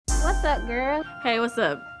What's up, girl? Hey, what's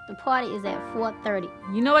up? The party is at 4:30.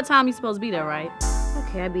 You know what time you supposed to be there, right?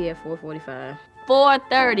 Okay, I'll be at 4:45.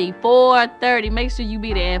 4:30. Make sure you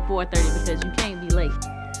be there at 4:30 because you can't be late.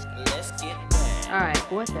 Let's get down. Alright,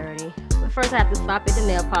 4:30. But first I have to stop at the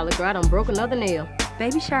nail parlor, girl. I done broke another nail.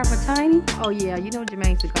 Baby shower for Tiny? Oh yeah, you know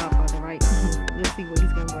Jermaine's the godfather, right? Let's see what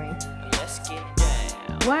he's gonna bring. Let's get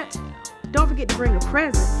down. What? Don't forget to bring a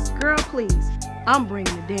present. Girl, please. I'm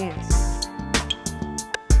bringing the dance.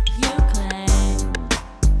 You claim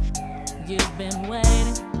you've been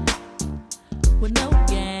waiting with no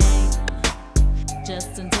game,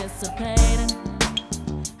 just anticipating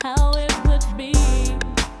how it would be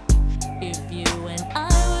if you and I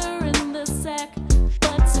were in the sack.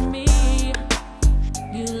 But to me,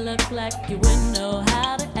 you look like you wouldn't know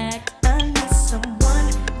how to act. I need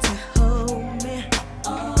someone to hold me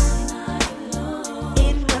All night long,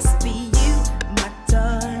 It must be you, my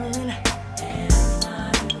darling.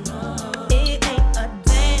 It ain't a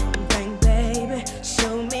damn thing, baby.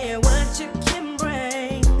 Show me what you can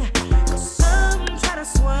bring. 'Cause some try to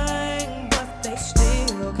swing, but they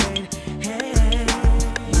still can't hang.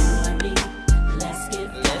 you and me, let's get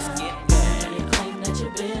down. You claim that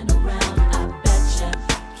you've been around, I betcha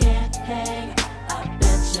can't hang. I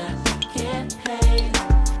betcha can't hang.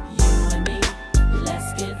 You and me, let's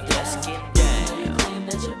get down. You claim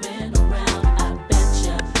that you've been around, I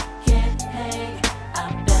betcha can't hang. I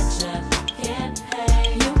betcha can't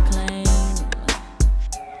hang. You claim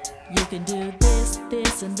you can do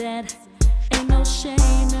this and that. Ain't no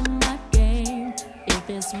shame in my game. If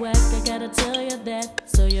it's whack, I gotta tell you that.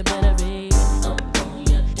 So you better be up on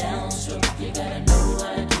your downstroke. You gotta know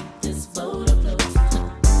how to keep this boat afloat.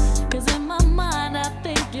 'Cause in my mind, I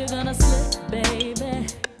think you're gonna slip, baby.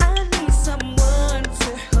 I need someone to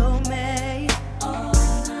hold me All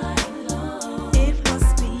night long, It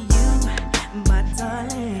must be you, my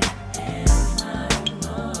darling.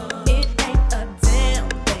 It ain't a damn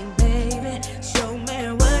thing, baby. Show me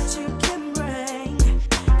what you can bring.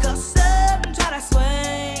 'Cause some try to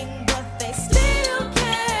swing, but they still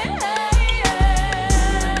can't.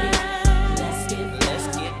 let's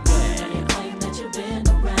get down. You claim that you've been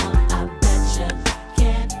around, I betcha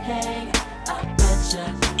can't hang. I betcha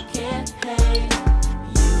can't hang.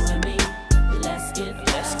 You and me, let's get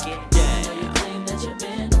down. You claim that you've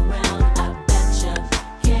been around, I betcha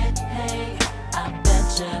can't hang. I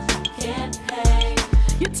betcha can't hang.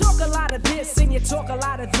 You talk a lot of this and you talk a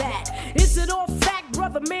lot of that. Is it all fact,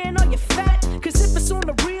 brother man, or you fat? 'Cause if it's on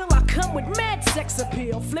the real, I come with mad sex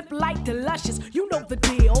appeal. Flip like the luscious, you know the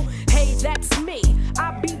deal. Hey, that's me,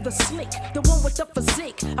 I be the slick, the one with the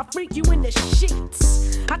physique. I freak you in the sheet,